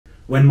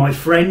When my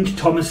friend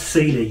Thomas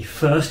Sealey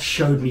first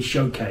showed me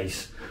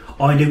Showcase,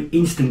 I knew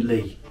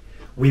instantly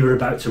we were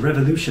about to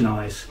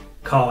revolutionise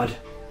card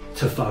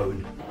to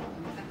phone.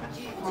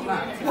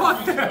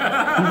 What?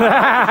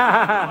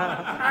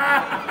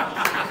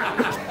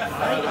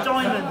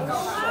 Diamonds.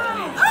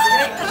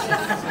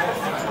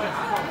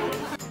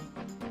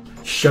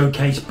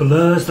 Showcase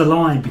blurs the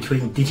line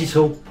between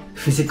digital,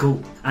 physical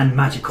and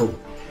magical,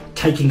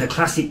 taking the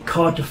classic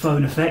card to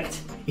phone effect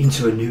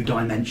into a new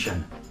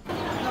dimension.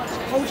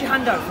 Hold your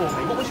hand out for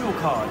me. What was your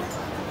card?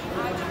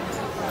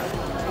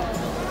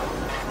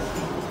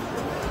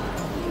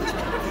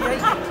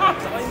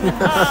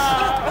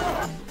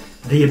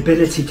 The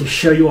ability to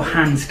show your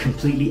hands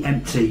completely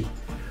empty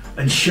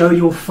and show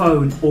your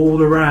phone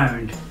all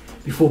around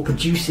before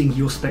producing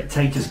your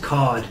spectator's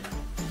card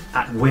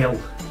at will.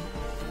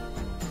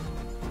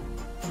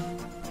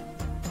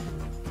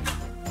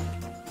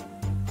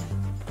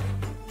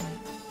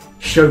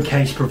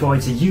 Showcase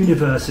provides a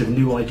universe of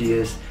new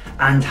ideas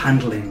and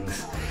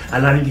handlings,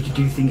 allowing you to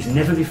do things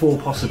never before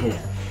possible,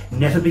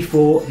 never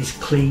before this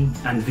clean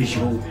and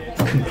visual,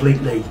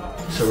 completely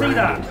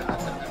surrounded. See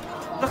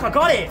that? Look, I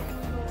got it!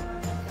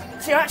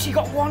 See, I actually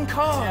got one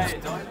card!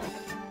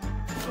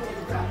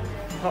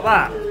 Like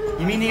that?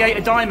 You mean the 8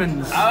 of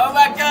diamonds? Oh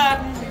my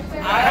god!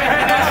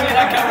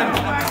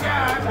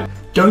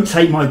 Don't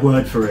take my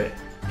word for it.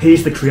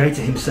 Here's the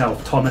creator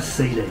himself, Thomas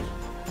Sealey.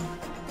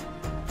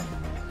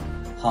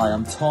 Hi,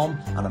 I'm Tom,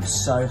 and I'm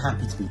so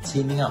happy to be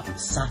teaming up with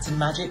Saturn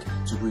Magic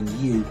to bring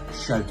you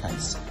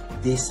Showcase.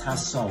 This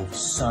has solved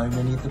so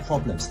many of the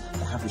problems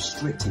that have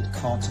restricted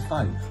card to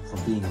phone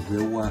from being a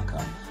real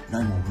worker.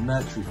 No more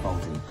mercury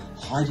folding,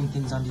 hiding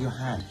things under your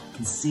hand,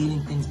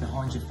 concealing things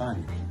behind your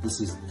phone. This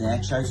is their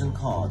chosen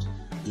card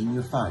in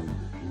your phone,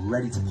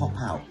 ready to pop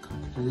out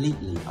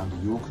completely under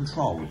your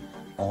control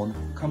on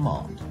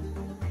command.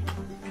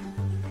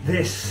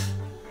 This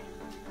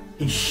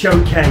is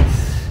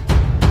Showcase.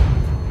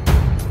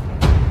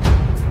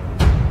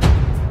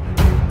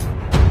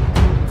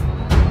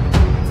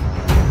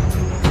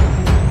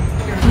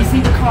 See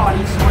the card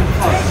inside the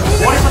phone.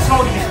 What if I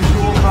told you this was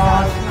your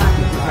card?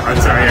 I'd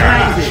tell you,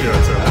 I'm sure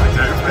to.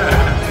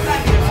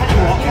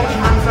 What? Hold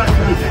your hands out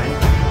for me then.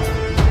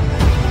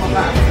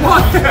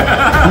 What?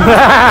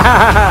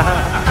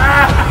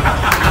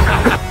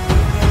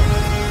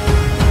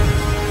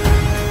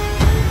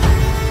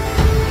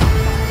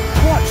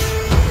 Watch.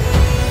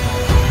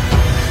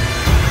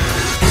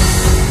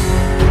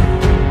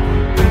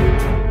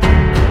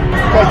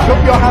 Okay, put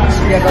your hands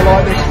together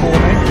like this for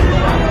me.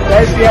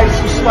 There's the Ace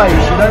of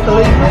Spades, you don't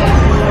believe me?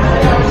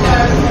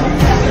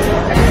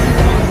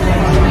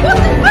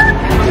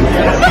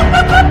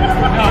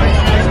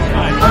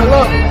 And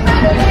look.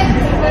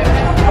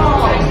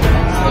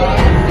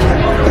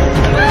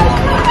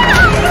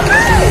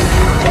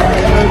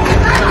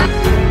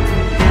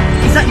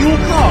 Is that your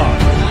card?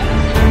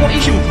 What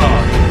is your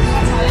card?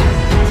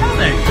 Tell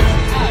me.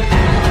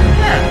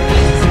 Yeah.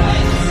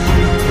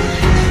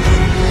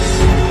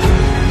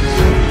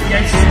 The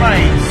Ace of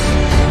Spades.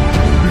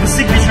 With a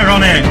signature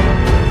on it.